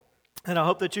And I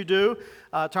hope that you do.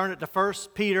 Turn it to 1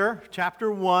 Peter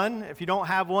chapter 1. If you don't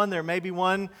have one, there may be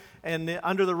one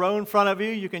under the row in front of you.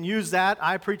 You can use that.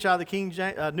 I preach out of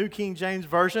the New King James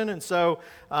Version, and so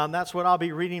that's what I'll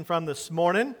be reading from this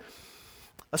morning.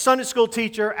 A Sunday school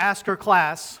teacher asked her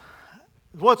class,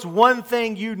 "What's one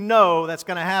thing you know that's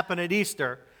going to happen at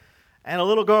Easter?" And a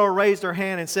little girl raised her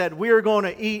hand and said, "We are going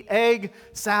to eat egg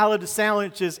salad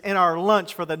sandwiches in our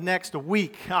lunch for the next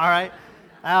week." All right?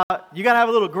 You got to have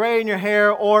a little gray in your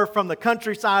hair or from the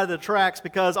countryside of the tracks,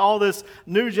 because all this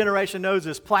new generation knows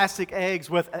is plastic eggs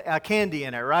with a candy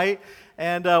in it, right?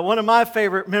 And one of my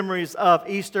favorite memories of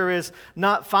Easter is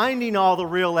not finding all the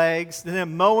real eggs and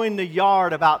then mowing the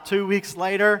yard about 2 weeks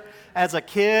later as a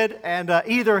kid and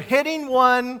either hitting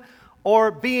one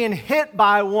or being hit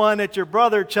by one that your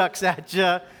brother chucks at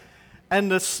you. And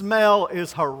the smell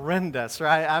is horrendous,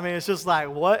 right? I mean, it's just like,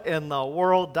 what in the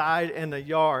world died in the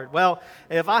yard? Well,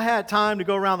 if I had time to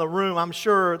go around the room, I'm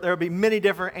sure there would be many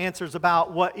different answers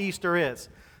about what Easter is.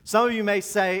 Some of you may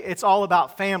say it's all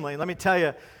about family. Let me tell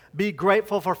you, be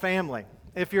grateful for family.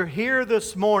 If you're here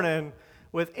this morning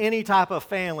with any type of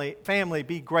family,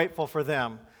 be grateful for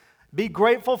them. Be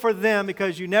grateful for them,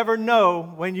 because you never know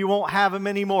when you won't have them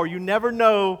anymore. You never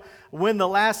know when the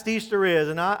last Easter is.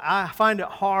 And I find it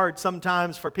hard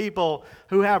sometimes for people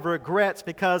who have regrets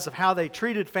because of how they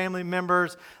treated family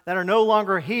members that are no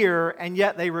longer here, and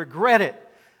yet they regret it.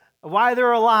 Why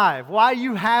they're alive, why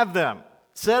you have them.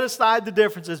 Set aside the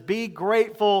differences. Be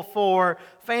grateful for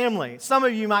family. Some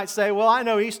of you might say, "Well, I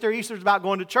know Easter's about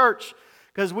going to church,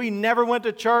 because we never went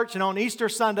to church, and on Easter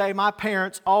Sunday, my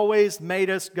parents always made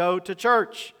us go to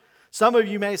church." Some of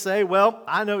you may say, "Well,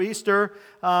 I know Easter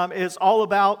is all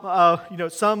about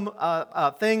some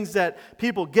things that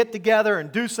people get together and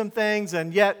do some things,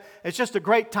 and yet it's just a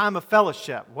great time of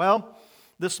fellowship." Well,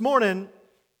 this morning,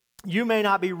 you may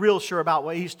not be real sure about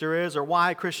what Easter is or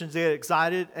why Christians get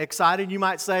excited. You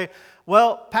might say,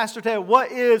 "Well, Pastor Ted, what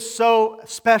is so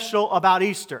special about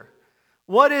Easter?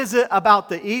 What is it about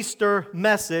the Easter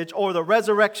message or the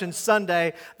Resurrection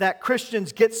Sunday that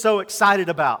Christians get so excited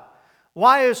about?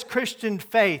 Why is the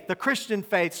Christian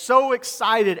faith, so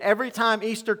excited every time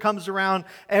Easter comes around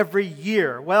every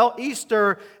year?" Well,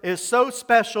 Easter is so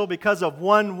special because of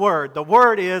one word. The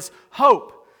word is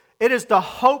hope. It is the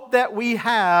hope that we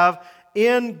have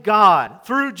in God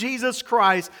through Jesus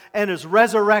Christ and His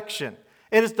resurrection.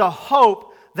 It is the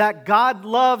hope that God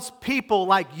loves people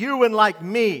like you and like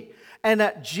me, and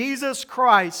that Jesus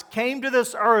Christ came to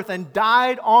this earth and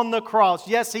died on the cross.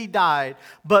 Yes, He died,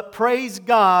 but praise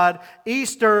God,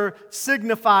 Easter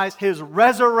signifies His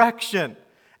resurrection.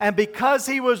 And because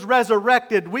He was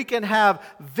resurrected, we can have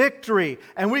victory,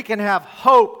 and we can have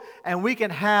hope, and we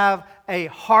can have a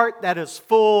heart that is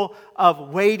full of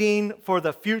waiting for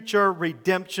the future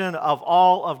redemption of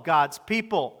all of God's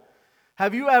people.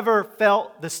 Have you ever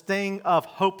felt the sting of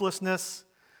hopelessness?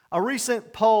 A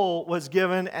recent poll was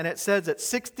given, and it says that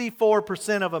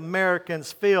 64% of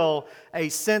Americans feel a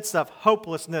sense of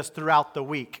hopelessness throughout the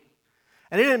week.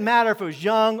 And it didn't matter if it was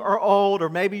young or old, or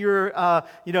maybe you're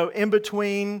in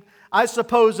between. I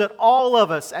suppose that all of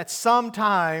us at some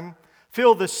time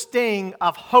feel the sting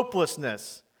of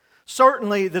hopelessness.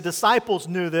 Certainly the disciples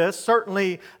knew this.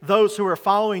 Certainly those who were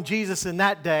following Jesus in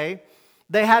that day.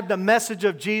 They had the message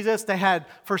of Jesus. They had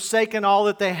forsaken all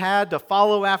that they had to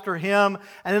follow after Him.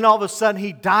 And then all of a sudden,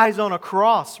 He dies on a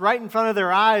cross right in front of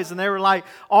their eyes. And they were like,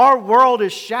 our world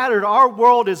is shattered. Our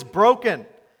world is broken.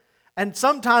 And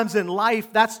sometimes in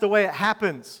life, that's the way it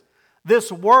happens.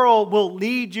 This world will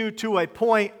lead you to a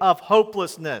point of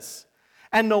hopelessness.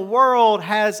 And the world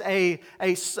has a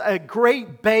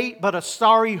great bait, but a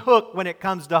sorry hook when it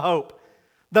comes to hope.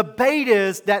 The bait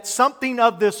is that something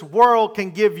of this world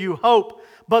can give you hope,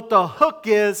 but the hook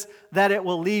is that it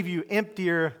will leave you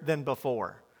emptier than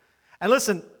before. And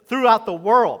listen, throughout the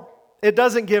world, it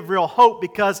doesn't give real hope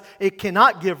because it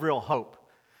cannot give real hope.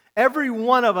 Every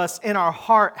one of us in our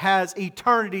heart has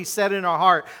eternity set in our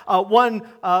heart. One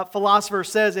philosopher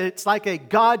says it's like a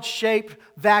God-shaped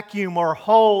vacuum or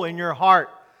hole in your heart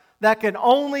that can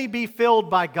only be filled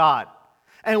by God.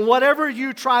 And whatever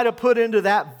you try to put into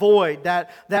that void,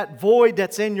 that void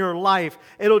that's in your life,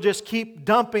 it'll just keep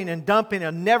dumping and dumping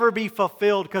and never be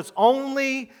fulfilled, because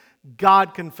only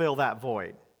God can fill that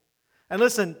void. And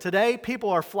listen, today people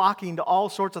are flocking to all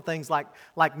sorts of things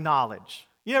like knowledge.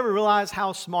 You ever realize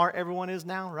how smart everyone is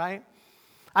now, right?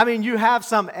 I mean, you have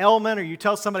some ailment or you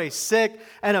tell somebody sick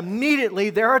and immediately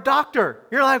they're a doctor.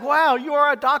 You're like, wow, you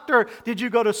are a doctor. Did you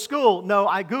go to school? No,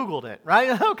 I Googled it,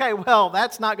 right? Okay, well,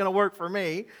 that's not going to work for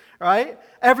me, right?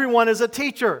 Everyone is a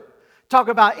teacher. talk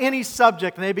about any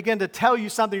subject, and they begin to tell you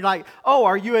something like, oh,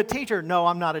 are you a teacher? No,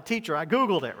 I'm not a teacher. I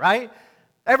Googled it, right?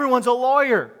 Everyone's a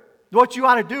lawyer. What you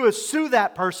ought to do is sue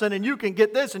that person, and you can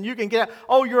get this, and you can get,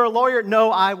 oh, you're a lawyer?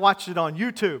 No, I watched it on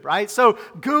YouTube, right? So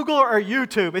Google or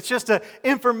YouTube, it's just a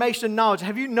information knowledge.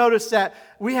 Have you noticed that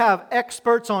we have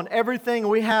experts on everything?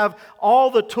 We have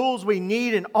all the tools we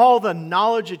need and all the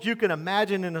knowledge that you can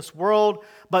imagine in this world,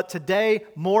 but today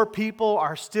more people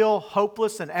are still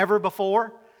hopeless than ever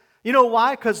before. You know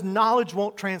why? Because knowledge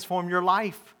won't transform your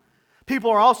life.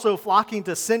 People are also flocking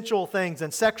to sensual things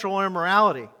and sexual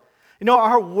immorality. You know,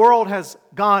 our world has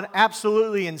gone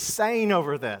absolutely insane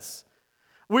over this.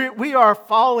 We are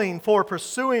falling for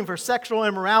pursuing for sexual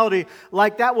immorality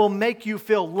like that will make you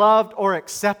feel loved or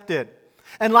accepted.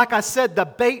 And like I said, the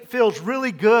bait feels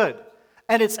really good.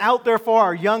 And it's out there for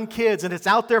our young kids, and it's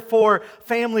out there for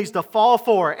families to fall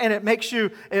for. And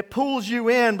it pulls you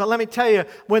in. But let me tell you,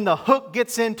 when the hook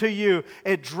gets into you,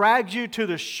 it drags you to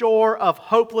the shore of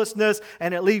hopelessness,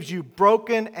 and it leaves you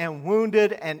broken and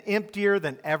wounded and emptier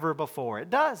than ever before. It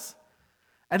does.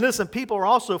 And listen, people are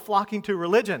also flocking to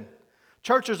religion.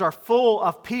 Churches are full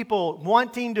of people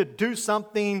wanting to do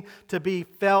something to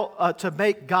to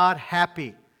make God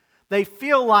happy. They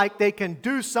feel like they can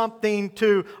do something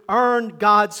to earn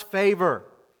God's favor.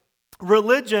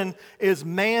 Religion is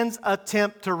man's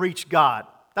attempt to reach God.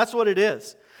 That's what it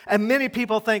is. And many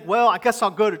people think, well, I guess I'll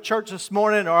go to church this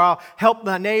morning, or I'll help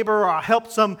my neighbor, or I'll help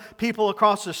some people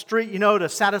across the street, to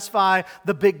satisfy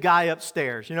the big guy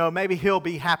upstairs. Maybe he'll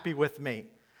be happy with me.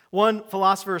 One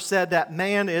philosopher said that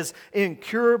man is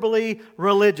incurably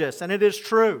religious, and it is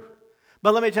true.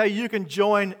 But let me tell you, you can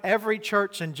join every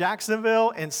church in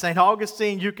Jacksonville, in St.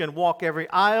 Augustine. You can walk every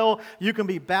aisle. You can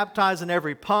be baptized in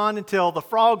every pond until the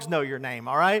frogs know your name,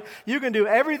 all right? You can do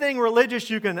everything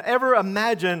religious you can ever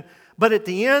imagine, but at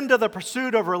the end of the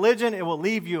pursuit of religion, it will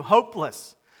leave you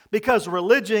hopeless because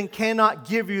religion cannot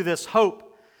give you this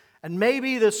hope. And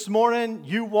maybe this morning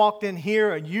you walked in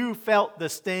here and you felt the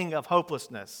sting of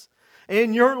hopelessness.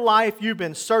 In your life, you've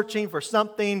been searching for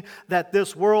something that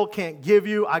this world can't give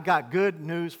you. I got good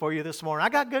news for you this morning. I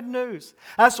got good news.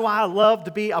 That's why I love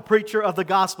to be a preacher of the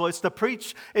gospel. It's to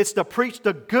preach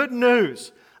the good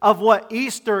news of what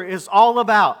Easter is all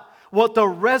about, what the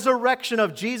resurrection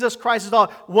of Jesus Christ is all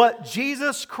about, what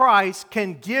Jesus Christ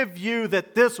can give you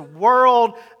that this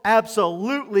world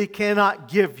absolutely cannot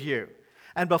give you.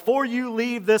 And before you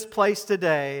leave this place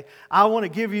today, I want to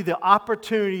give you the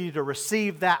opportunity to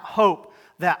receive that hope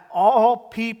that all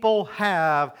people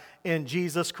have in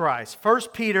Jesus Christ. 1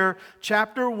 Peter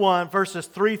chapter 1, verses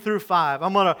 3 through 5.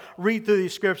 I'm going to read through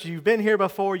these scriptures. You've been here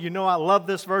before. You know I love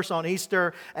this verse on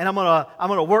Easter, and I'm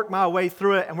going to work my way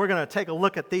through it, and we're going to take a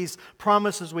look at these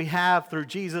promises we have through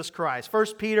Jesus Christ.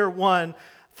 1 Peter 1,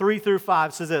 3 through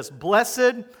 5 says this: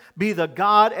 Blessed be the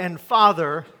God and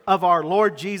Father of our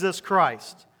Lord Jesus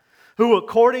Christ, who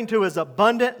according to His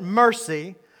abundant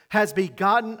mercy has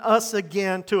begotten us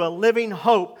again to a living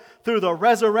hope through the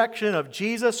resurrection of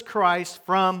Jesus Christ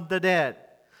from the dead,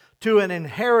 to an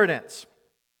inheritance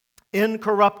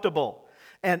incorruptible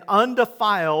and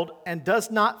undefiled and does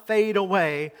not fade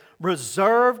away,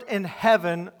 reserved in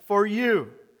heaven for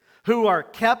you, who are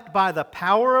kept by the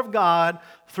power of God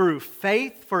through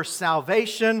faith for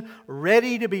salvation,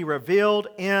 ready to be revealed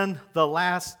in the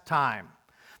last time.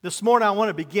 This morning I want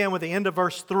to begin with the end of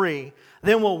verse 3,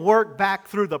 then we'll work back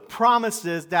through the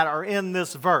promises that are in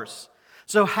this verse.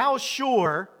 So how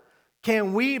sure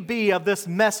can we be of this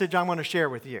message I'm going to share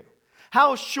with you?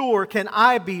 How sure can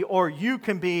I be, or you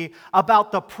can be,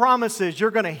 about the promises you're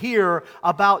going to hear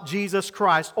about Jesus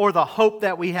Christ or the hope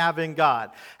that we have in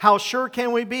God? How sure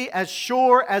can we be? As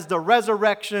sure as the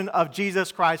resurrection of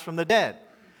Jesus Christ from the dead.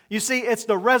 You see, it's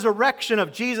the resurrection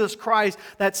of Jesus Christ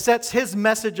that sets His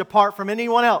message apart from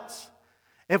anyone else.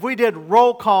 If we did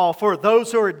roll call for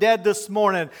those who are dead this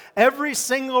morning, every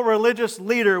single religious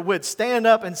leader would stand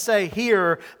up and say,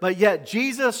 here, but yet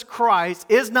Jesus Christ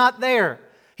is not there.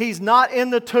 He's not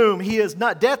in the tomb.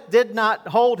 Death did not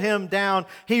hold Him down.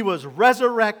 He was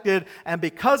resurrected, and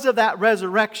because of that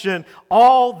resurrection,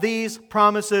 all these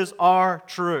promises are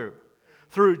true.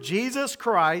 Through Jesus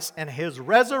Christ and His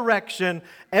resurrection,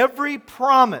 every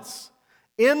promise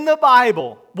in the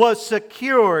Bible was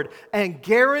secured and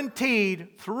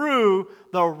guaranteed through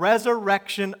the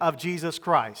resurrection of Jesus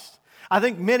Christ. I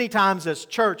think many times as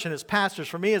church and as pastors,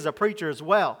 for me as a preacher as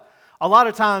well, A lot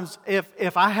of times,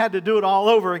 if I had to do it all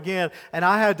over again and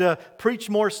I had to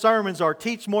preach more sermons or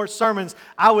teach more sermons,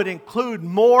 I would include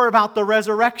more about the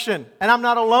resurrection. And I'm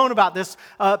not alone about this.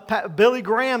 Billy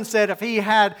Graham said if he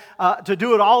had to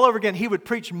do it all over again, he would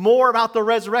preach more about the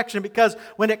resurrection, because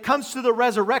when it comes to the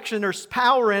resurrection, there's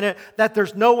power in it that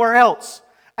there's nowhere else.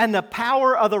 And the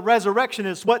power of the resurrection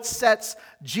is what sets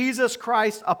Jesus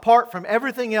Christ apart from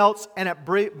everything else, and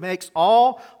it makes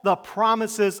all the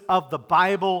promises of the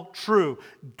Bible true,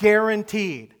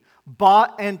 guaranteed,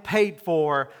 bought and paid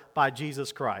for by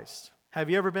Jesus Christ.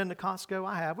 Have you ever been to Costco?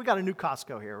 I have. We got a new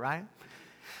Costco here, right?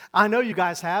 I know you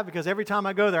guys have, because every time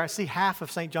I go there, I see half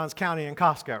of St. Johns County in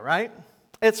Costco, right?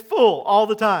 It's full all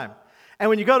the time. And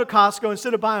when you go to Costco,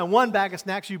 instead of buying one bag of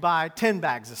snacks, you buy 10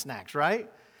 bags of snacks, right?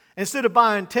 Instead of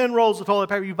buying 10 rolls of toilet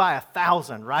paper, you buy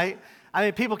 1,000, right? I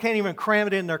mean, people can't even cram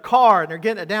it in their car, and they're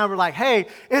getting it down. We're like, hey,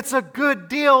 it's a good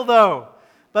deal, though.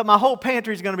 But my whole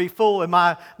pantry is going to be full, and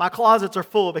my closets are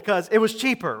full because it was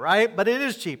cheaper, right? But it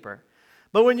is cheaper.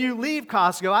 But when you leave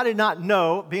Costco, I did not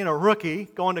know, being a rookie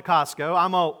going to Costco,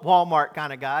 I'm a Walmart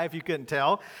kind of guy, if you couldn't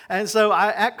tell. And so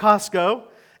at Costco,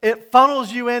 it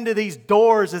funnels you into these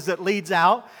doors as it leads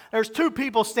out. There's two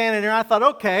people standing there. I thought,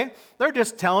 okay, they're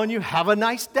just telling you, have a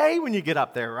nice day when you get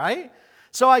up there, right?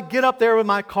 So I get up there with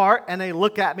my cart, and they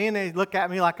look at me,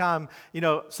 like I'm,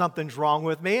 something's wrong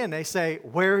with me. And they say,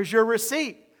 where's your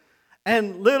receipt?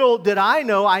 And little did I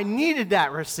know I needed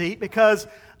that receipt, because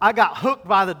I got hooked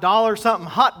by the $1-something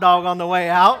hot dog on the way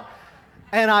out.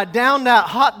 And I downed that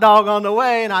hot dog on the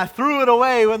way, and I threw it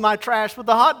away with my trash with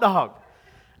the hot dog.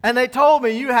 And they told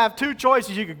me, you have two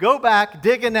choices. You could go back,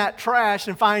 dig in that trash,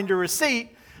 and find your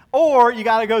receipt, or you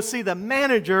got to go see the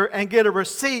manager and get a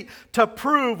receipt to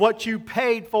prove what you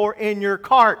paid for in your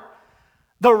cart.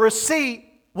 The receipt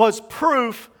was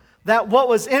proof that what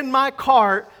was in my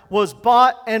cart was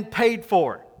bought and paid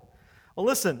for. Well,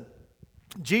 listen,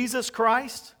 Jesus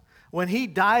Christ, when He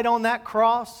died on that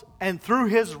cross and through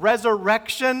His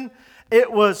resurrection,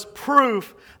 it was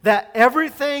proof that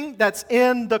everything that's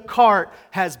in the cart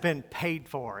has been paid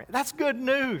for. That's good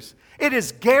news. It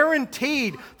is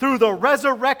guaranteed through the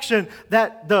resurrection,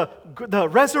 that the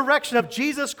resurrection of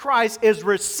Jesus Christ is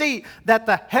receipt that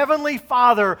the Heavenly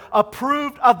Father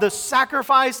approved of the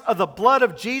sacrifice of the blood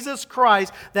of Jesus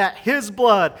Christ, that His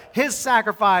blood, His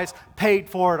sacrifice paid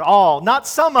for it all. Not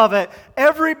some of it,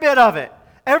 every bit of it.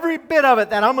 Every bit of it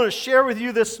that I'm going to share with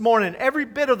you this morning, every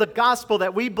bit of the gospel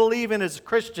that we believe in as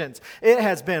Christians, it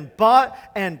has been bought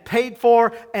and paid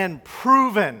for and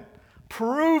proven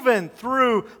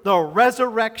through the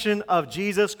resurrection of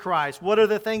Jesus Christ. What are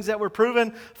the things that were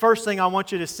proven? First thing I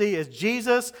want you to see is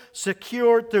Jesus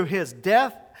secured through His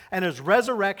death and His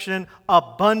resurrection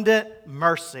abundant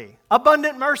mercy.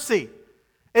 Abundant mercy.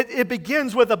 It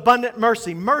begins with abundant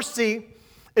mercy. Mercy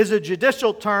is a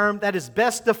judicial term that is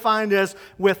best defined as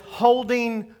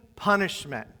withholding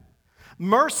punishment.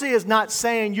 Mercy is not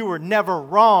saying you were never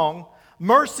wrong.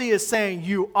 Mercy is saying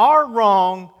you are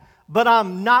wrong, but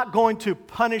I'm not going to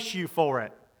punish you for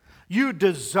it. You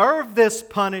deserve this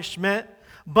punishment,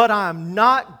 but I'm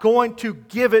not going to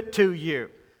give it to you.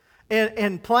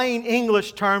 In plain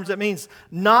English terms, it means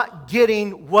not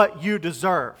getting what you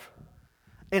deserve.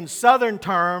 In Southern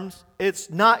terms, it's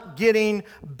not getting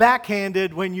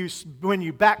backhanded when you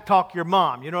backtalk your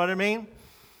mom. You know what I mean?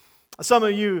 Some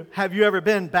of you, have you ever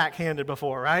been backhanded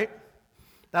before, right?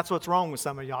 That's what's wrong with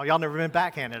some of y'all. Y'all never been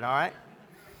backhanded, all right?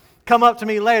 Come up to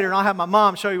me later and I'll have my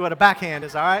mom show you what a backhand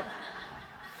is, all right?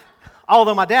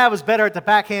 Although my dad was better at the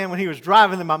backhand when he was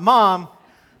driving than my mom,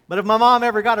 but if my mom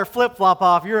ever got her flip-flop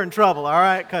off, you're in trouble, all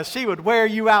right? Because she would wear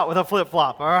you out with a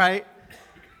flip-flop, all right?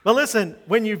 But listen,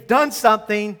 when you've done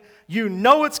something, you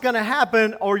know it's going to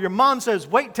happen, or your mom says,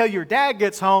 wait till your dad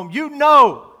gets home, you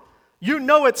know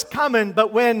it's coming.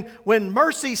 But when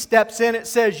mercy steps in, it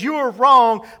says, you are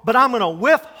wrong, but I'm going to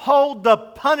withhold the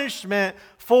punishment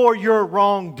for your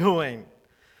wrongdoing.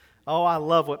 Oh, I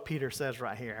love what Peter says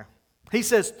right here. He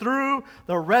says, through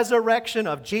the resurrection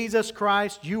of Jesus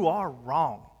Christ, you are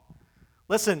wrong.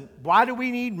 Listen, why do we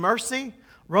need mercy?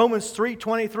 Romans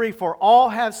 3:23, for all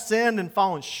have sinned and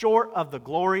fallen short of the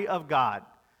glory of God.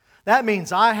 That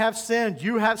means I have sinned,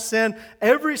 you have sinned.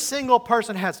 Every single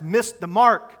person has missed the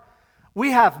mark.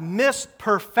 We have missed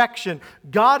perfection.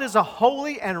 God is a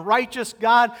holy and righteous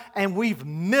God, and we've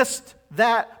missed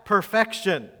that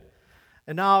perfection.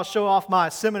 And now I'll show off my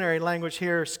seminary language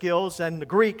here skills. And the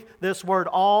Greek, this word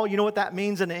all, you know what that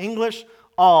means in the English?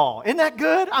 All. Isn't that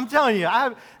good? I'm telling you,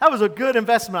 that was a good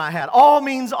investment I had. All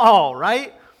means all,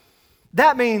 right?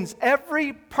 That means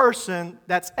every person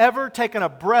that's ever taken a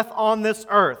breath on this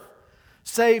earth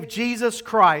save Jesus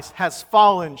Christ, has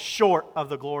fallen short of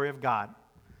the glory of God.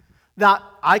 Now,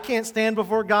 I can't stand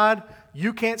before God.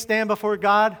 You can't stand before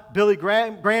God. Billy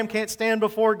Graham can't stand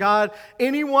before God.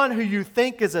 Anyone who you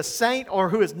think is a saint or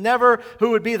who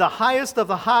would be the highest of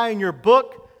the high in your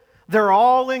book, they're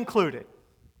all included.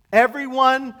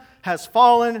 Everyone has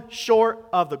fallen short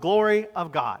of the glory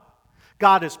of God.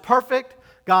 God is perfect.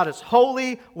 God is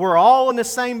holy. We're all in the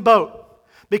same boat.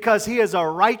 Because He is a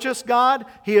righteous God,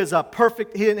 He is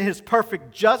in His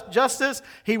perfect justice.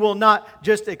 He will not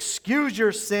just excuse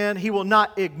your sin. He will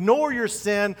not ignore your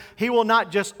sin. He will not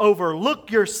just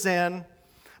overlook your sin.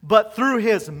 But through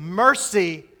His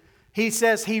mercy, He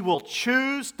says He will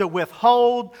choose to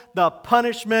withhold the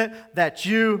punishment that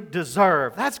you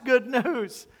deserve. That's good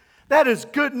news. That is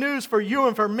good news for you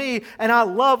and for me. And I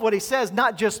love what He says,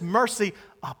 not just mercy,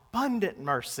 abundant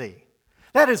mercy.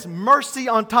 That is mercy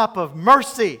on top of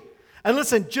mercy. And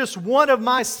listen, just one of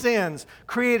my sins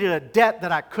created a debt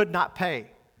that I could not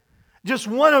pay. Just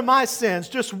one of my sins,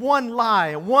 just one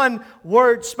lie, one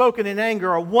word spoken in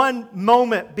anger, or one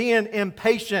moment being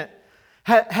impatient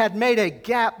had made a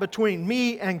gap between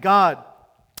me and God.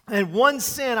 And one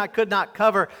sin I could not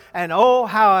cover. And oh,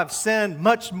 how I've sinned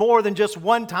much more than just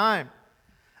one time.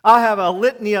 I have a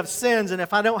litany of sins, and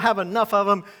if I don't have enough of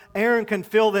them, Aaron can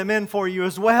fill them in for you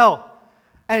as well.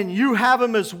 And you have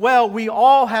them as well. We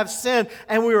all have sinned,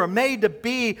 and we were made to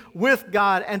be with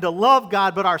God and to love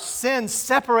God, but our sins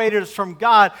separated us from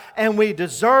God, and we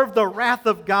deserve the wrath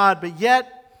of God. But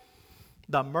yet,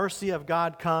 the mercy of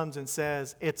God comes and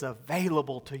says, it's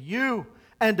available to you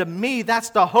and to me. That's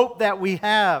the hope that we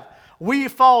have. We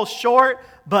fall short,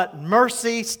 but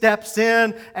mercy steps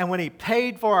in, and when He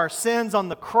paid for our sins on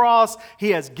the cross, He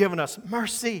has given us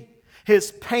mercy.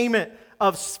 His payment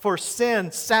for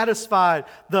sin satisfied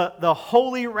the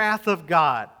holy wrath of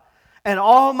God. And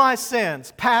all my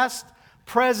sins, past,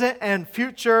 present, and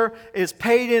future, is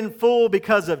paid in full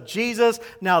because of Jesus.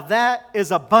 Now that is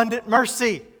abundant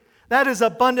mercy. That is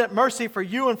abundant mercy for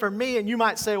you and for me. And you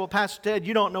might say, well, Pastor Ted,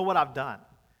 you don't know what I've done.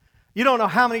 You don't know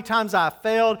how many times I've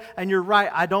failed, and you're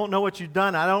right. I don't know what you've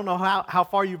done. I don't know how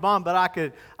far you've gone,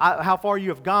 but how far you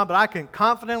have gone. But I can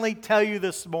confidently tell you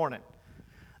this morning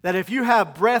that if you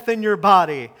have breath in your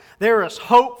body, there is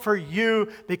hope for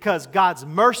you because God's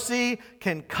mercy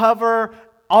can cover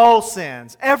all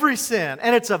sins, every sin,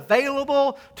 and it's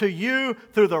available to you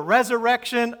through the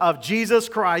resurrection of Jesus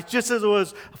Christ, just as it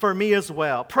was for me as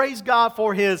well. Praise God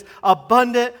for His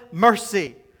abundant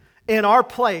mercy. In our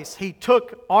place, He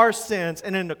took our sins,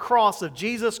 and in the cross of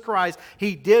Jesus Christ,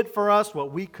 He did for us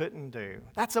what we couldn't do.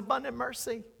 That's abundant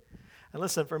mercy. And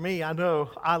listen, for me, I know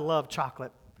I love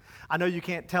chocolate. I know you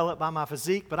can't tell it by my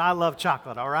physique, but I love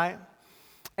chocolate, all right?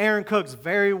 Erin cooks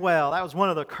very well. That was one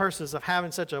of the curses of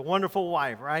having such a wonderful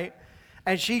wife, right?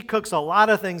 And she cooks a lot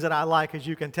of things that I like, as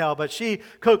you can tell, but she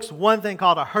cooks one thing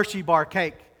called a Hershey bar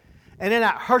cake. And in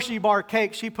that Hershey bar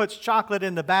cake, she puts chocolate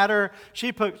in the batter.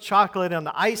 She puts chocolate in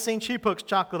the icing. She puts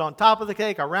chocolate on top of the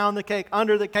cake, around the cake,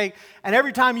 under the cake. And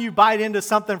every time you bite into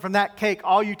something from that cake,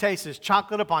 all you taste is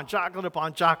chocolate upon chocolate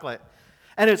upon chocolate.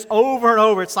 And it's over and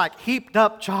over. It's like heaped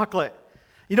up chocolate.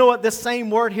 You know what? This same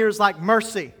word here is like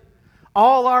mercy.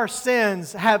 All our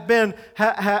sins have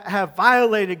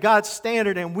violated God's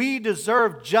standard, and we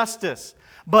deserve justice.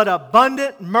 But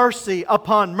abundant mercy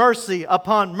upon mercy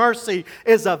upon mercy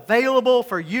is available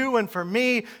for you and for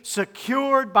me,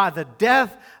 secured by the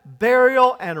death,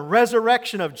 burial, and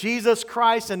resurrection of Jesus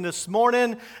Christ. And this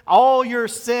morning, all your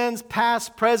sins,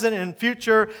 past, present, and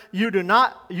future, you do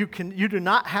not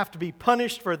have to be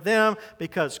punished for them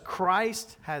because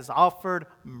Christ has offered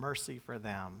mercy for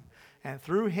them. And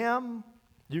through Him,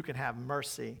 you can have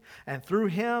mercy. And through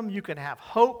Him, you can have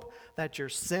hope that your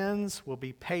sins will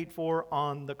be paid for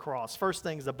on the cross. First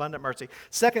thing is abundant mercy.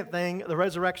 Second thing the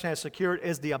resurrection has secured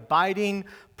is the abiding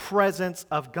presence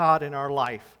of God in our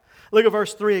life. Look at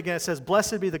verse 3 again. It says,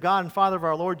 "Blessed be the God and Father of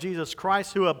our Lord Jesus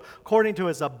Christ, who according to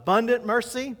His abundant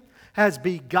mercy has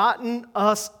begotten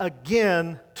us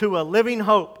again to a living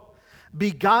hope."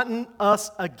 Begotten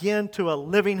us again to a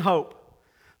living hope.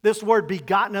 This word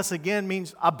begotten us again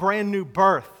means a brand new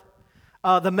birth.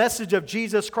 The message of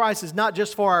Jesus Christ is not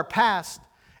just for our past,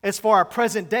 it's for our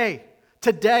present day.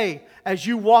 Today, as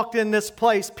you walked in this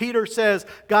place, Peter says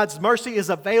God's mercy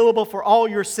is available for all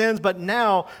your sins, but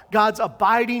now God's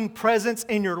abiding presence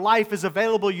in your life is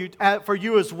available for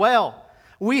you as well.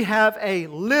 We have a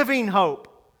living hope.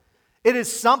 It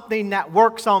is something that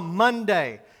works on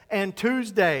Monday and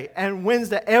Tuesday and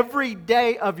Wednesday. Every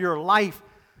day of your life,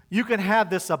 you can have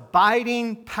this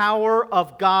abiding power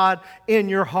of God in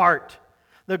your heart.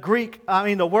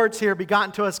 The words here,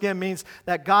 begotten to us again, means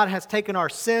that God has taken our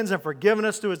sins and forgiven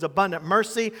us through His abundant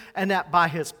mercy, and that by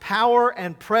His power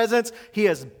and presence, He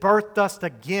has birthed us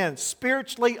again,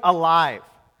 spiritually alive.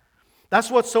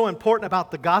 That's what's so important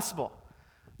about the gospel.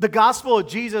 The gospel of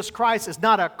Jesus Christ is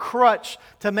not a crutch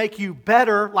to make you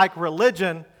better like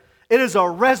religion. It is a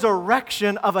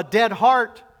resurrection of a dead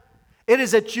heart. It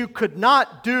is that you could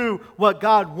not do what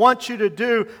God wants you to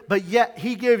do, but yet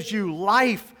He gives you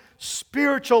life,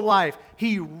 spiritual life.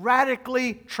 He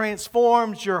radically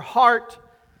transforms your heart.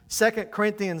 2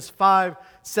 Corinthians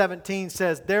 5:17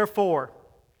 says, therefore,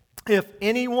 if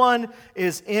anyone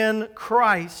is in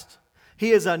Christ,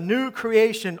 he is a new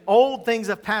creation. Old things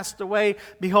have passed away.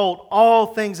 Behold, all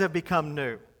things have become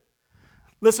new.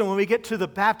 Listen, when we get to the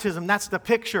baptism, that's the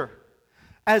picture.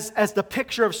 As the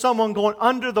picture of someone going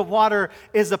under the water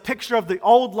is a picture of the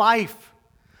old life.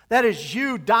 That is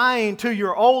you dying to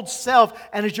your old self,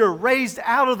 and as you're raised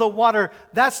out of the water,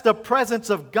 that's the presence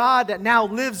of God that now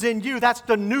lives in you. That's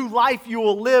the new life you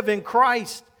will live in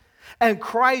Christ. And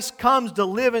Christ comes to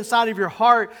live inside of your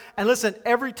heart. And listen,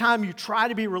 every time you try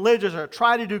to be religious or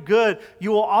try to do good,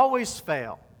 you will always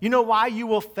fail. You know why you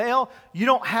will fail? You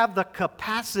don't have the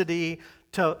capacity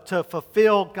to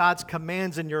fulfill God's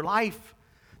commands in your life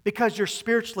because you're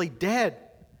spiritually dead.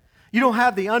 You don't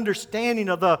have the understanding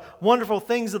of the wonderful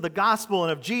things of the gospel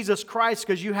and of Jesus Christ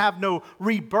because you have no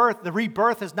rebirth. The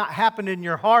rebirth has not happened in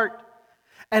your heart.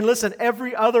 And listen,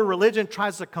 every other religion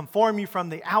tries to conform you from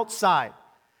the outside.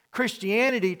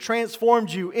 Christianity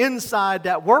transforms you inside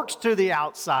that works to the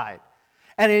outside.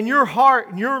 And in your heart,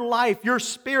 in your life, your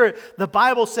spirit, the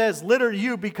Bible says, literally,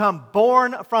 you become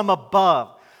born from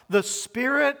above. The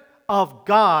Spirit of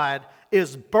God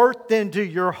is birthed into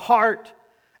your heart.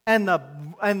 And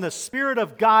the Spirit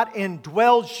of God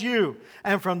indwells you.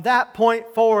 And from that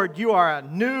point forward, you are a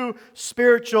new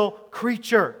spiritual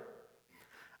creature.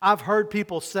 I've heard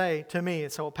people say to me,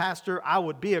 so Pastor, I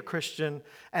would be a Christian,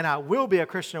 and I will be a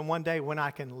Christian one day when I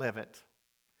can live it.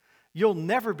 You'll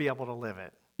never be able to live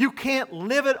it. You can't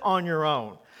live it on your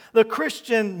own. The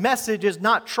Christian message is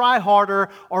not try harder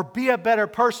or be a better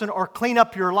person or clean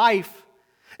up your life.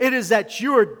 It is that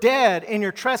you are dead in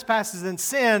your trespasses and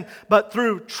sin, but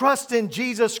through trust in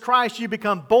Jesus Christ, you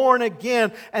become born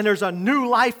again, and there's a new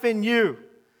life in you.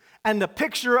 And the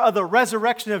picture of the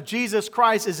resurrection of Jesus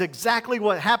Christ is exactly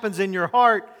what happens in your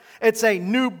heart. It's a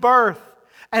new birth.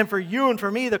 And for you and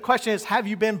for me, the question is, have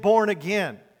you been born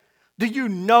again? Do you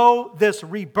know this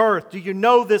rebirth? Do you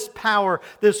know this power,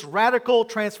 this radical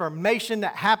transformation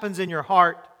that happens in your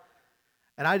heart?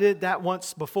 And I did that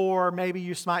once before, maybe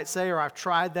you might say, or I've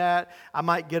tried that. I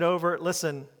might get over it.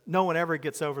 Listen, no one ever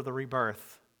gets over the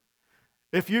rebirth.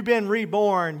 If you've been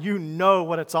reborn, you know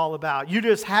what it's all about. You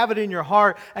just have it in your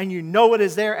heart and you know it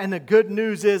is there. And the good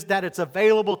news is that it's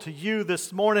available to you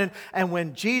this morning. And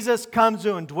when Jesus comes to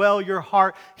indwell your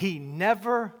heart, He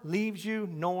never leaves you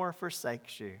nor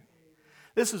forsakes you.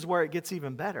 This is where it gets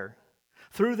even better.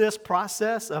 Through this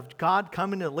process of God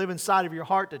coming to live inside of your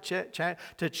heart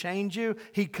to change you,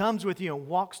 He comes with you and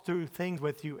walks through things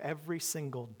with you every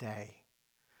single day.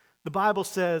 The Bible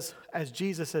says, as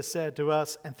Jesus has said to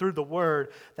us and through the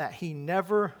Word, that He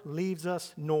never leaves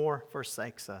us nor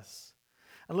forsakes us.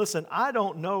 And listen, I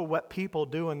don't know what people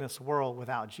do in this world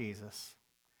without Jesus.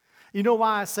 You know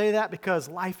why I say that? Because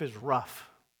life is rough.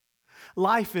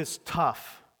 Life is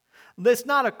tough. It's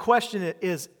not a question that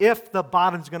is if the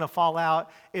bottom's going to fall out,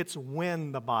 it's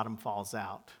when the bottom falls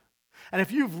out. And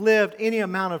if you've lived any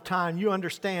amount of time, you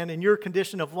understand in your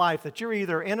condition of life that you're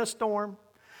either in a storm,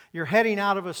 you're heading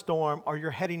out of a storm, or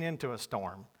you're heading into a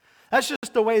storm. That's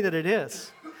just the way that it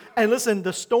is. And listen,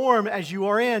 the storm as you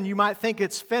are in, you might think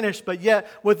it's finished, but yet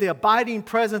with the abiding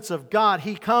presence of God,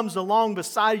 He comes along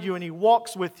beside you and He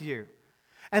walks with you.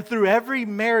 And through every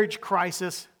marriage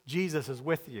crisis, Jesus is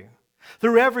with you.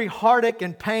 Through every heartache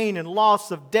and pain and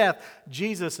loss of death,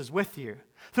 Jesus is with you.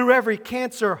 Through every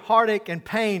cancer, heartache, and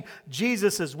pain,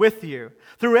 Jesus is with you.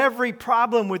 Through every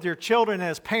problem with your children,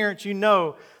 as parents, you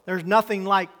know there's nothing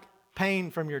like pain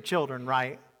from your children,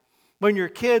 right? When your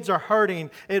kids are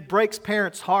hurting, it breaks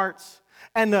parents' hearts.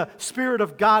 And the Spirit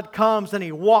of God comes and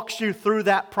He walks you through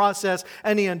that process.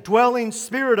 And the indwelling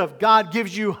Spirit of God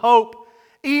gives you hope.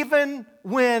 Even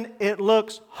when it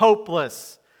looks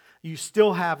hopeless, you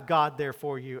still have God there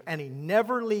for you. And He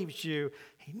never leaves you.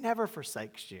 He never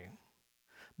forsakes you.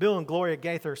 Bill and Gloria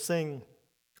Gaither sing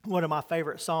one of my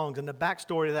favorite songs. And the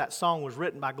backstory to that song was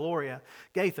written by Gloria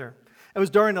Gaither. It was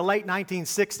during the late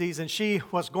 1960s, and she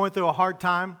was going through a hard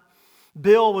time.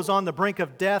 Bill was on the brink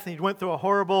of death, and he went through a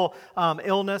horrible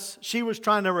illness. She was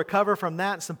trying to recover from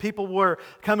that, and some people were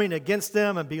coming against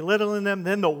them and belittling them.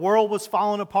 Then the world was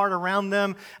falling apart around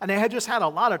them, and they had just had a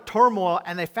lot of turmoil,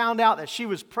 and they found out that she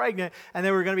was pregnant, and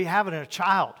they were going to be having a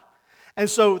child. And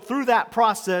so through that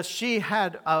process, she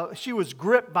was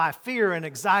gripped by fear and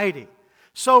anxiety.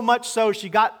 So much so she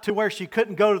got to where she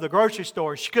couldn't go to the grocery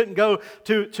store. She couldn't go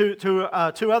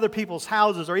to other people's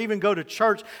houses or even go to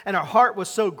church. And her heart was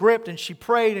so gripped, and she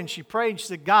prayed and she prayed. She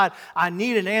said, God, I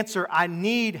need an answer. I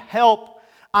need help.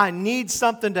 I need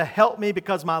something to help me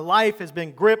because my life has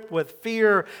been gripped with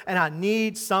fear, and I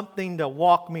need something to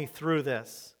walk me through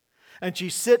this. And she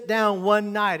sat down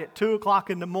one night at 2 o'clock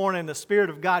in the morning. The Spirit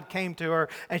of God came to her,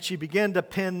 and she began to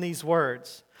pen these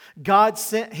words. God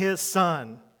sent His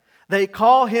Son. They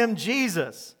call Him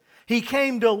Jesus. He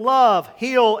came to love,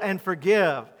 heal, and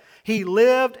forgive. He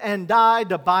lived and died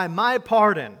to buy my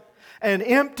pardon. An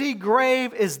empty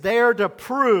grave is there to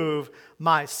prove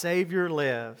my Savior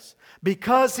lives.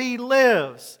 Because He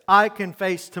lives, I can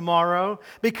face tomorrow.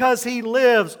 Because He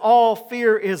lives, all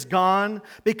fear is gone.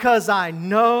 Because I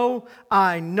know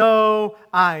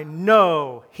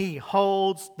He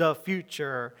holds the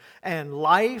future. And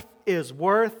life is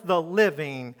worth the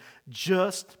living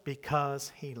just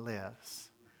because He lives.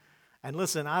 And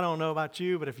listen, I don't know about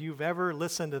you, but if you've ever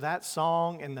listened to that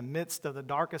song in the midst of the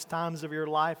darkest times of your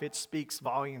life, it speaks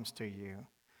volumes to you.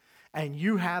 And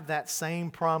you have that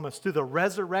same promise. Through the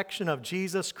resurrection of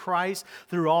Jesus Christ,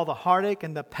 through all the heartache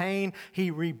and the pain,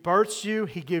 He rebirths you.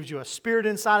 He gives you a spirit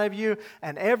inside of you.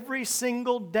 And every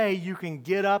single day you can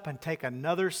get up and take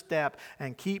another step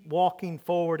and keep walking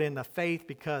forward in the faith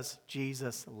because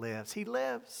Jesus lives. He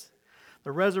lives.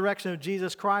 The resurrection of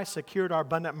Jesus Christ secured our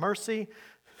abundant mercy.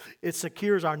 It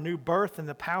secures our new birth in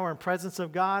the power and presence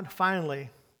of God.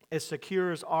 Finally, it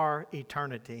secures our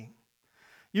eternity.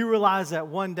 You realize that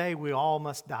one day we all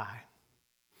must die.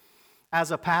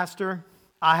 As a pastor,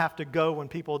 I have to go when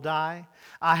people die.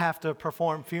 I have to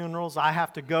perform funerals. I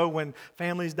have to go when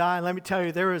families die. And let me tell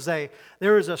you, there is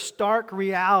a stark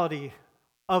reality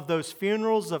of those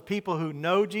funerals of people who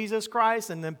know Jesus Christ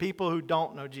and then people who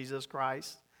don't know Jesus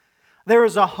Christ. There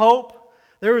is a hope,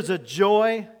 there is a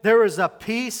joy, there is a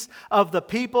peace of the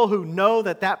people who know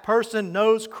that that person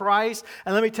knows Christ.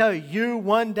 And let me tell you, you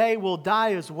one day will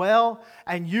die as well,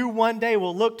 and you one day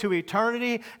will look to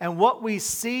eternity, and what we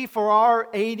see for our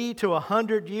 80 to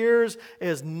 100 years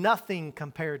is nothing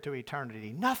compared to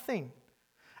eternity. Nothing.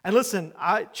 And listen,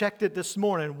 I checked it this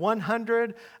morning.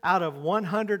 100 out of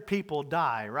 100 people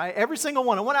die, right? Every single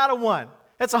one out of one.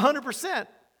 That's 100%.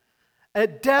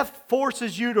 Death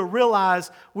forces you to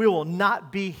realize we will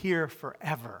not be here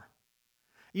forever.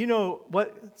 You know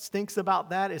what stinks about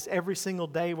that is every single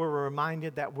day we're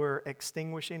reminded that we're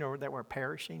extinguishing or that we're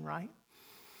perishing, right?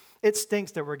 It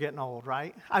stinks that we're getting old,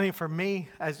 right? I mean, for me,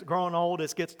 as growing old,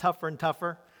 it gets tougher and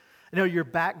tougher. You know, your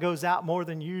back goes out more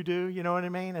than you do, you know what I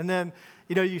mean? And then,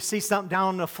 you know, you see something down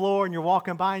on the floor and you're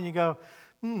walking by and you go,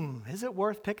 is it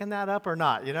worth picking that up or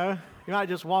not, you know? You might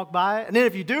just walk by it. And then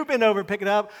if you do bend over and pick it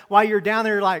up, while you're down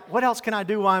there, you're like, what else can I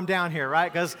do while I'm down here,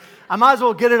 right? Because I might as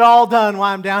well get it all done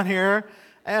while I'm down here.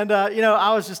 And, you know,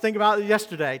 I was just thinking about it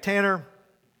yesterday. Tanner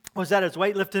was at his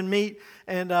weightlifting meet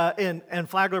in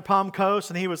Flagler Palm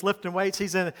Coast, and he was lifting weights.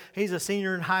 He's a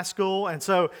senior in high school, and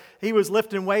so he was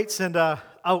lifting weights. And,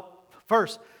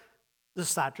 first,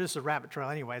 this is a rabbit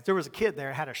trail anyways. There was a kid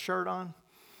there, had a shirt on.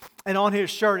 And on his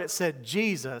shirt, it said,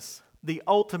 Jesus, the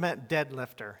ultimate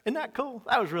deadlifter. Isn't that cool?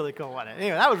 That was really cool, wasn't it?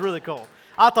 Anyway, that was really cool.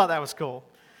 I thought that was cool.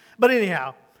 But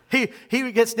anyhow, he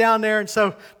gets down there, and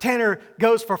so Tanner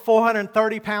goes for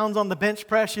 430 pounds on the bench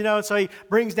press, you know. And so he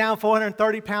brings down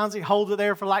 430 pounds. He holds it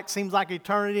there for seems like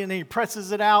eternity, and then he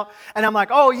presses it out. And I'm like,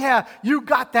 oh, yeah, you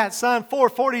got that, son.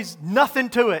 440's nothing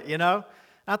to it, you know.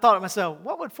 And I thought to myself,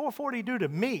 what would 440 do to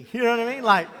me? You know what I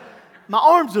mean? My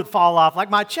arms would fall off,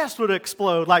 my chest would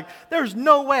explode. There's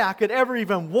no way I could ever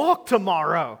even walk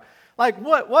tomorrow.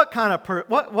 What kind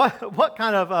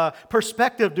of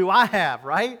perspective do I have,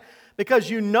 right? Because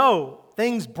you know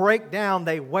things break down,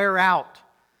 they wear out.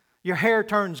 Your hair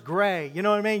turns gray. You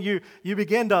know what I mean? You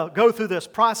begin to go through this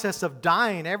process of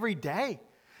dying every day,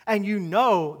 and you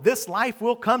know this life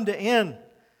will come to end.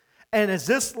 And as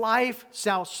this life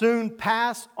shall soon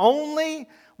pass, only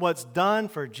what's done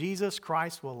for Jesus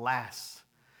Christ will last.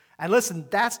 And listen,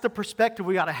 that's the perspective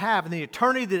we ought to have. And the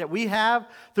eternity that we have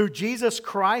through Jesus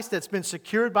Christ that's been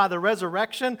secured by the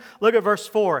resurrection. Look at verse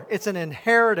 4. It's an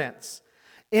inheritance,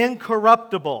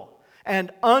 incorruptible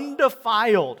and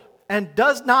undefiled, and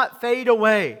does not fade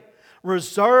away,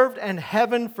 reserved in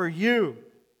heaven for you,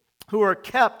 who are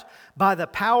kept by the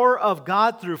power of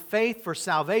God through faith for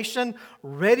salvation,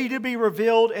 ready to be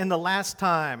revealed in the last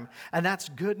time. And that's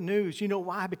good news. You know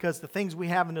why? Because the things we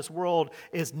have in this world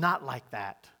is not like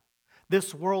that.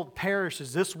 This world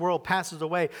perishes, this world passes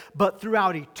away, but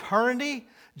throughout eternity,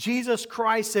 Jesus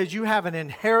Christ says you have an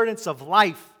inheritance of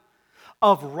life,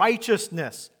 of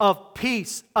righteousness, of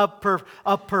peace, of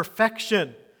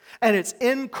perfection, and it's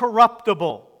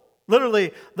incorruptible.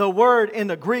 Literally, the word in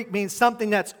the Greek means something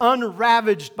that's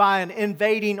unravaged by an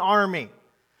invading army.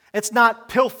 It's not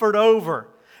pilfered over.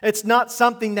 It's not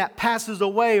something that passes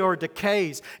away or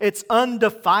decays. It's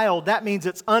undefiled. That means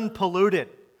it's unpolluted,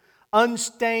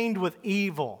 unstained with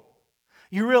evil.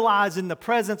 You realize in the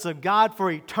presence of God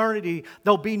for eternity,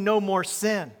 there'll be no more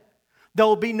sin.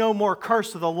 There'll be no more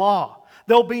curse of the law.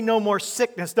 There'll be no more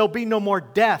sickness. There'll be no more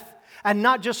death. And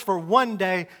not just for one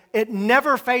day, it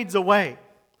never fades away.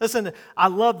 Listen, I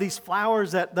love these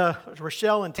flowers that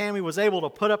Rochelle and Tammy was able to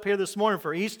put up here this morning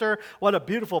for Easter. What a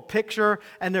beautiful picture.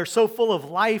 And they're so full of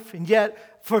life. And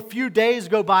yet, for a few days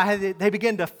go by, they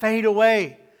begin to fade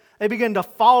away. They begin to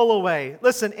fall away.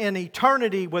 Listen, in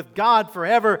eternity with God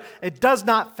forever, it does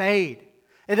not fade.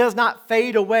 It does not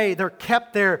fade away. They're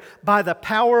kept there by the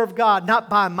power of God, not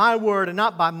by my word and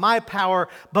not by my power,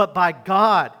 but by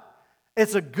God.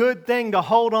 It's a good thing to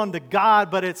hold on to God,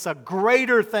 but it's a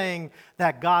greater thing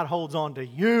that God holds on to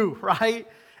you, right?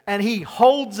 And He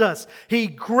holds us. He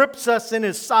grips us in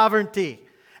His sovereignty.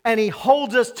 And He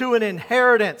holds us to an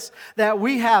inheritance that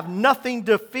we have nothing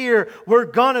to fear. We're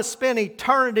going to spend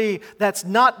eternity that's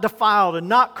not defiled and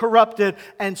not corrupted.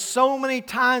 And so many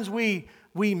times we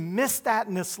miss that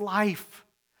in this life.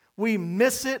 We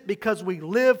miss it because we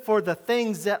live for the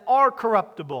things that are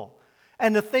corruptible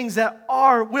and the things that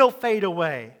will fade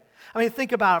away. I mean,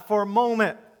 think about it for a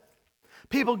moment.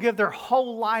 People give their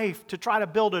whole life to try to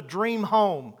build a dream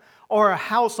home, or a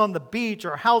house on the beach,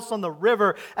 or a house on the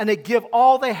river, and they give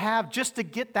all they have just to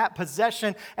get that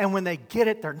possession, and when they get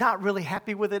it, they're not really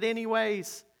happy with it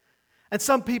anyways. And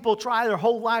some people try their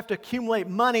whole life to accumulate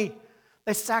money.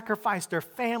 They sacrifice their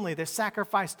family, they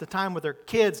sacrifice the time with their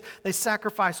kids, they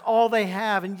sacrifice all they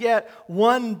have, and yet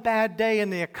one bad day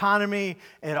in the economy,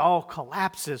 it all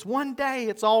collapses. One day,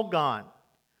 it's all gone.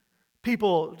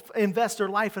 People invest their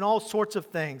life in all sorts of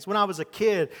things. When I was a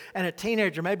kid and a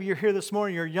teenager, maybe you're here this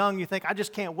morning, you're young, you think, I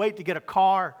just can't wait to get a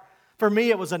car. For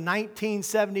me, it was a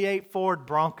 1978 Ford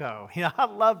Bronco. You know, I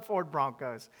loved Ford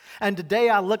Broncos. And today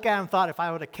I look at it and thought if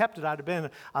I would have kept it, I'd have been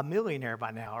a millionaire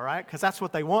by now, right? Because that's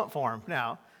what they want for them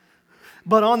now.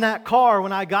 But on that car,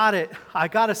 when I got it, I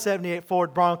got a 78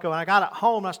 Ford Bronco, and I got it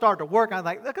home, and I started to work, and I was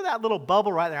like, look at that little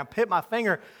bubble right there. I hit my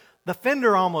finger. The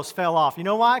fender almost fell off. You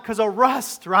know why? Because of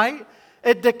rust, right?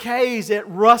 It decays. It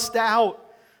rusts out.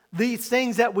 These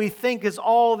things that we think is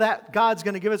all that God's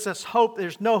going to give us hope.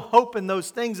 There's no hope in those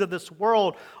things of this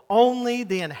world. Only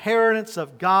the inheritance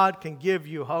of God can give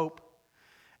you hope.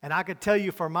 And I could tell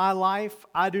you for my life,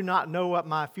 I do not know what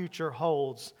my future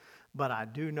holds, but I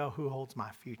do know who holds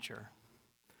my future.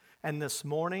 And this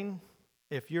morning,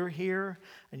 if you're here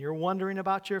and you're wondering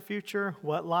about your future,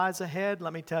 what lies ahead,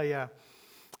 let me tell you,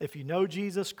 if you know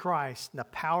Jesus Christ and the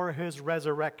power of His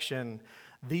resurrection,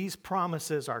 these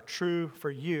promises are true for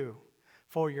you.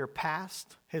 For your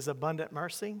past, His abundant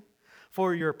mercy.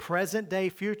 For your present day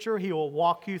future, He will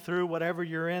walk you through whatever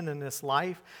you're in this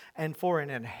life. And for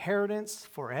an inheritance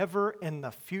forever in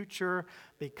the future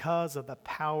because of the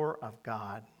power of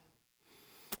God.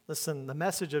 Listen, the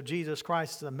message of Jesus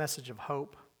Christ is a message of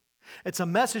hope. It's a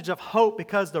message of hope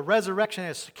because the resurrection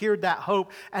has secured that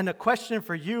hope. And the question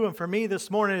for you and for me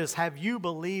this morning is, have you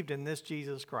believed in this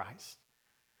Jesus Christ?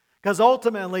 Because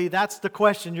ultimately, that's the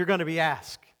question you're going to be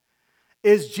asked.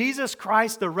 Is Jesus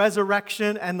Christ the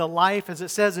resurrection and the life, as it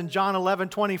says in John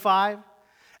 11:25?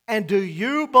 And do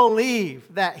you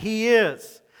believe that He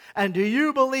is? And do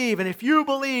you believe? And if you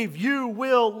believe, you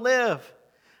will live.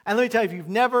 And let me tell you, if you've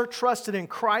never trusted in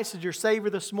Christ as your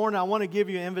Savior this morning, I want to give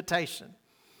you an invitation.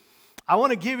 I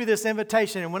want to give you this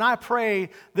invitation. And when I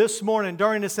pray this morning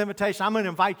during this invitation, I'm going to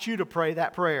invite you to pray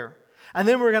that prayer. And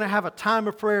then we're going to have a time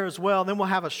of prayer as well. Then we'll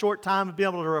have a short time to be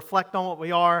able to reflect on what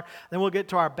we are. Then we'll get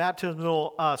to our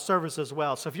baptismal service as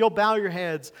well. So if you'll bow your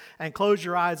heads and close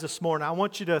your eyes this morning, I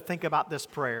want you to think about this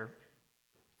prayer.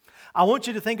 I want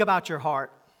you to think about your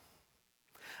heart.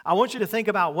 I want you to think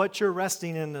about what you're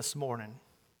resting in this morning.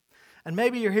 And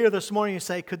maybe you're here this morning and you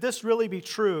say, could this really be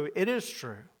true? It is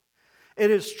true. It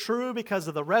is true because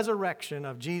of the resurrection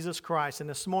of Jesus Christ. And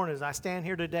this morning, as I stand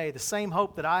here today, the same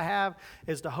hope that I have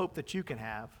is the hope that you can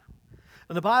have.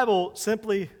 And the Bible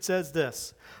simply says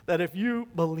this, that if you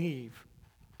believe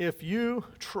if you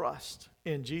trust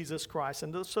in Jesus Christ,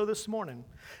 and so this morning,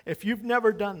 if you've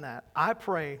never done that, I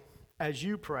pray as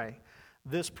you pray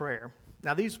this prayer.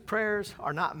 Now, these prayers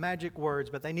are not magic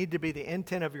words, but they need to be the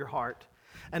intent of your heart.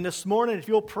 And this morning, if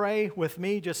you'll pray with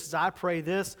me, just as I pray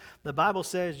this, the Bible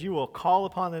says you will call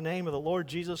upon the name of the Lord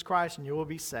Jesus Christ and you will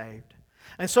be saved.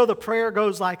 And so the prayer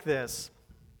goes like this.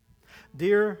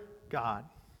 Dear God,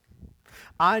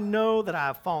 I know that I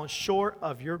have fallen short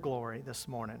of your glory this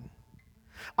morning.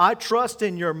 I trust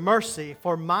in your mercy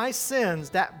for my sins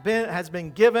that has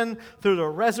been given through the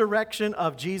resurrection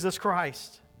of Jesus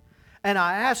Christ. And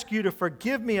I ask you to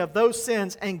forgive me of those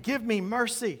sins and give me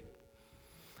mercy.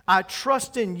 I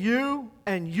trust in you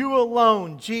and you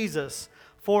alone, Jesus,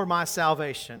 for my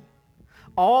salvation.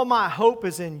 All my hope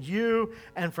is in you,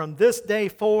 and from this day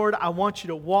forward, I want you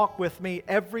to walk with me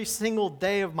every single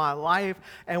day of my life,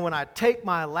 and when I take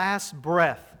my last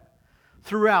breath,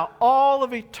 throughout all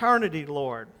of eternity,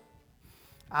 Lord,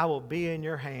 I will be in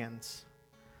your hands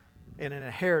in an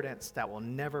inheritance that will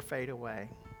never fade away.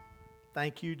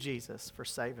 Thank you, Jesus, for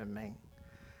saving me.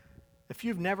 If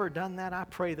you've never done that, I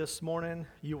pray this morning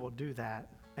you will do that,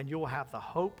 and you will have the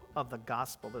hope of the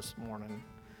gospel this morning.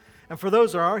 And for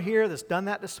those that are here that's done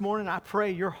that this morning, I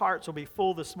pray your hearts will be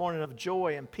full this morning of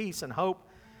joy and peace and hope.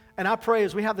 And I pray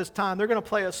as we have this time, they're going to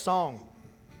play a song,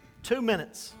 2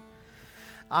 minutes.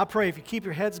 I pray if you keep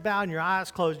your heads bowed and your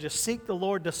eyes closed, just seek the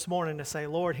Lord this morning to say,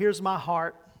 Lord, here's my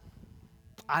heart.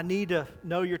 I need to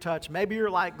know your touch. Maybe you're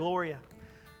like Gloria,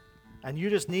 and you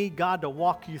just need God to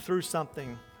walk you through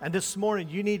something. And this morning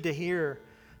you need to hear,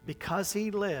 because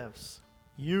He lives,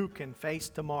 you can face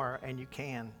tomorrow, and you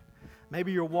can.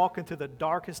 Maybe you're walking through the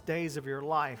darkest days of your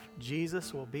life.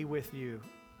 Jesus will be with you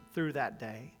through that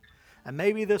day. And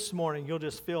maybe this morning you'll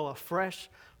just feel a fresh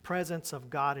presence of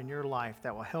God in your life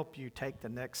that will help you take the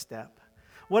next step.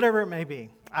 Whatever it may be,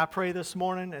 I pray this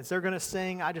morning as they're going to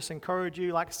sing, I just encourage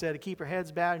you, like I said, to keep your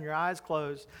heads bowed and your eyes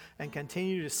closed and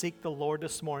continue to seek the Lord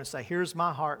this morning. Say, here's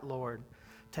my heart, Lord.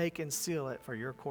 Take and seal it for your court.